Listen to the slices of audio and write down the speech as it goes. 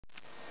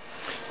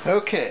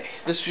Okay,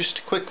 this is just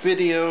a quick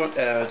video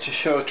to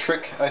show a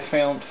trick I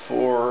found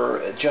for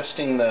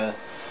adjusting the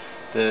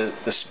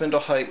spindle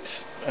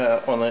heights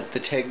on the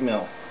Taig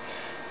mill.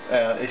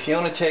 If you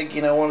own a Taig,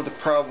 you know one of the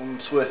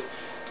problems with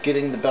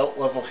getting the belt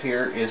level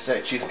here is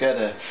that you've got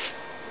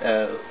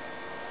to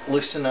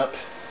loosen up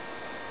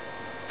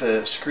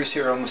the screws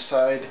here on the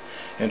side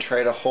and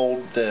try to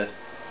hold the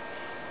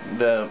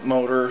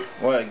motor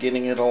while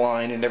getting it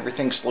aligned, and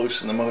everything's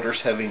loose and the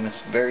motor's heavy and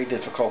it's very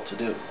difficult to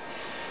do.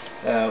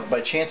 By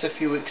chance a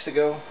few weeks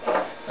ago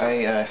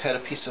I had a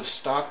piece of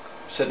stock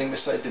sitting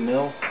beside the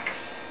mill.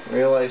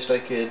 Realized I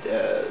could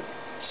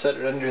set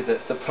it under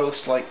the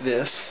post like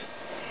this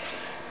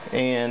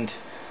and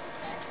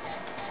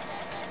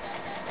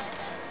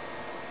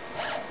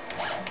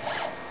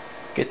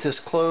get this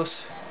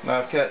close.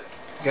 Now I've got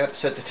it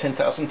set to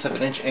 0.010 of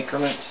an inch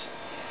increments.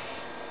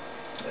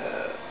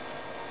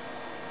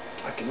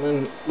 I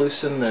can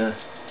loosen the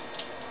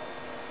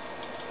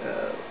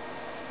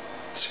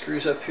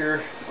screws up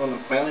here on the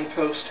mounting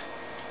post,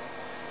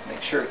 make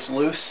sure it's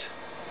loose,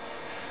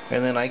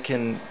 and then I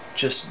can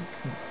just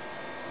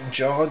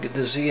jog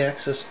the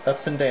Z-axis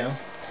up and down,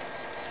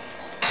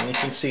 and you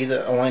can see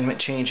the alignment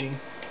changing.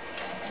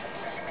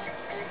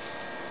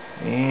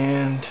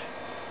 And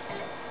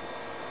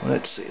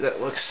let's see,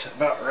 that looks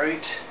about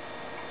right.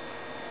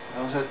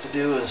 All I have to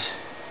do is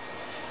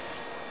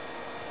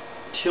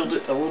tilt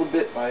it a little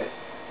bit by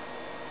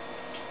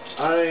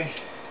eye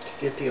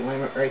to get the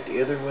alignment right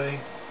the other way.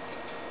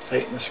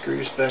 Tighten the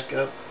screws back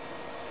up,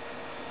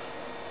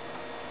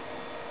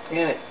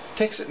 and it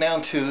takes it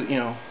down to,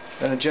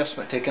 an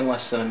adjustment taking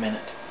less than a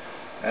minute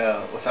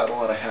without a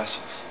lot of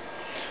hassles.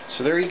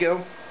 So there you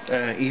go,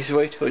 easy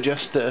way to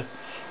adjust the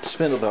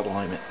spindle belt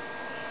alignment.